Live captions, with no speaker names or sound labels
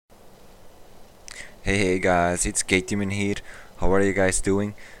Hey guys, it's Katie here. How are you guys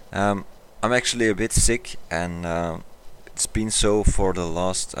doing? Um, I'm actually a bit sick, and it's been so for the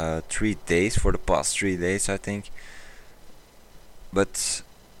last 3 days, for the past 3 days, I think. But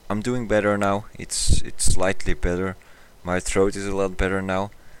I'm doing better now. It's slightly better. My throat is a lot better now.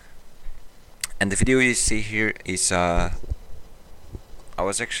 And the video you see here is I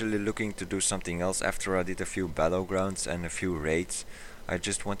was actually looking to do something else after I did a few battlegrounds and a few raids. I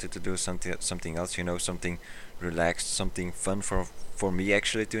just wanted to do something else, something relaxed, something fun for me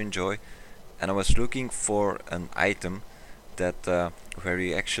actually to enjoy. And I was looking for an item that where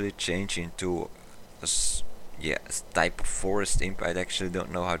you actually change into a type of forest imp. I actually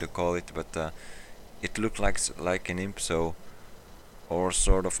don't know how to call it, but it looked like an imp, so or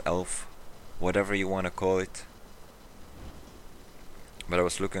sort of elf, whatever you want to call it. But I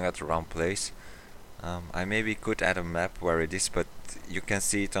was looking at the wrong place. I maybe could add a map where it is, but you can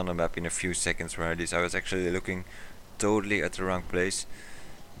see it on the map in a few seconds where it is. I was actually looking totally at the wrong place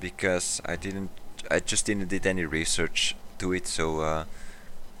because I just didn't did any research to it. So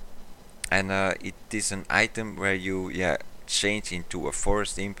and it is an item where you change into a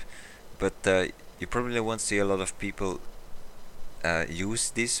forest imp, but you probably won't see a lot of people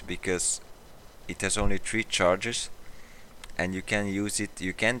use this because it has only 3 charges, and you can't use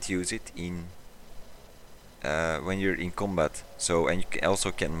it in when you're in combat. So and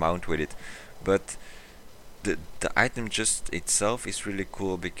also can mount with it, but the item just itself is really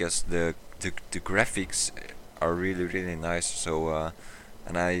cool because the graphics are really nice. So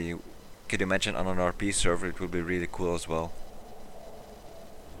and I could imagine on an RP server it would be really cool as well.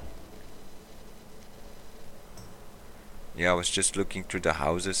 Yeah, I was just looking through the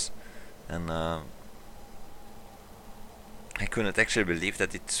houses, and I couldn't actually believe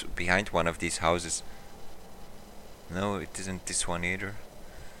that it's behind one of these houses. No, it isn't this one either.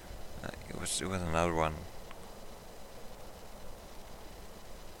 It was another one.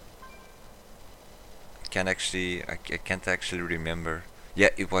 I can't actually remember.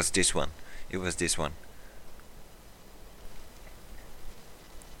 Yeah, it was this one. It was this one.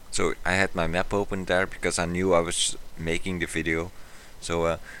 So I had my map open there because I knew I was making the video.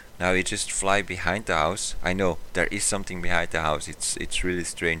 So now you just fly behind the house. I know there is something behind the house. It's really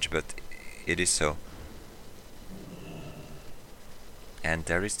strange, but it is so. And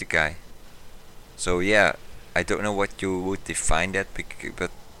there is the guy. So yeah, I don't know what you would define that, but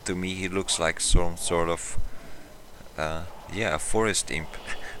to me he looks like some sort of a forest imp.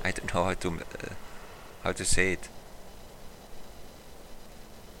 I don't know how to say it.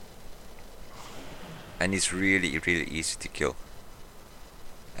 And it's really easy to kill.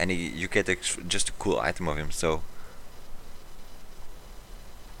 And you get just a cool item of him. So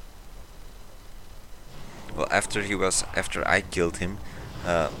well, after I killed him,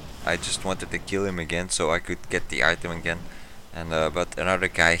 uh, I just wanted to kill him again so I could get the item again. And but another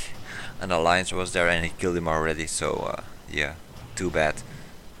guy, an alliance was there and he killed him already. So yeah, too bad.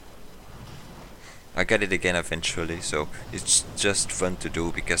 I got it again eventually, so it's just fun to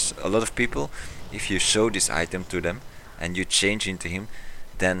do because a lot of people, if you show this item to them and you change into him,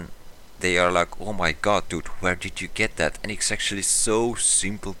 then they are like, oh my god, dude, where did you get that? And it's actually so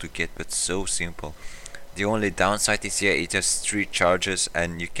simple to get, but so simple. The only downside is, yeah, it has 3 charges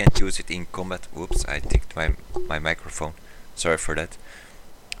and you can't use it in combat. Whoops, I ticked my microphone. Sorry for that.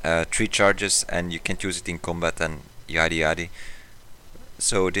 3 charges and you can't use it in combat and yada yada.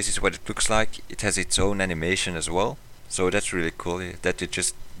 So this is what it looks like. It has its own animation as well. So that's really cool, that you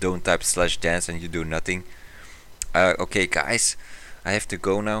just don't type /dance and you do nothing. Okay guys, I have to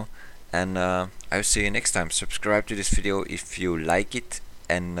go now, and I'll see you next time. Subscribe to this video if you like it,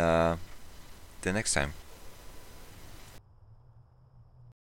 and the next time.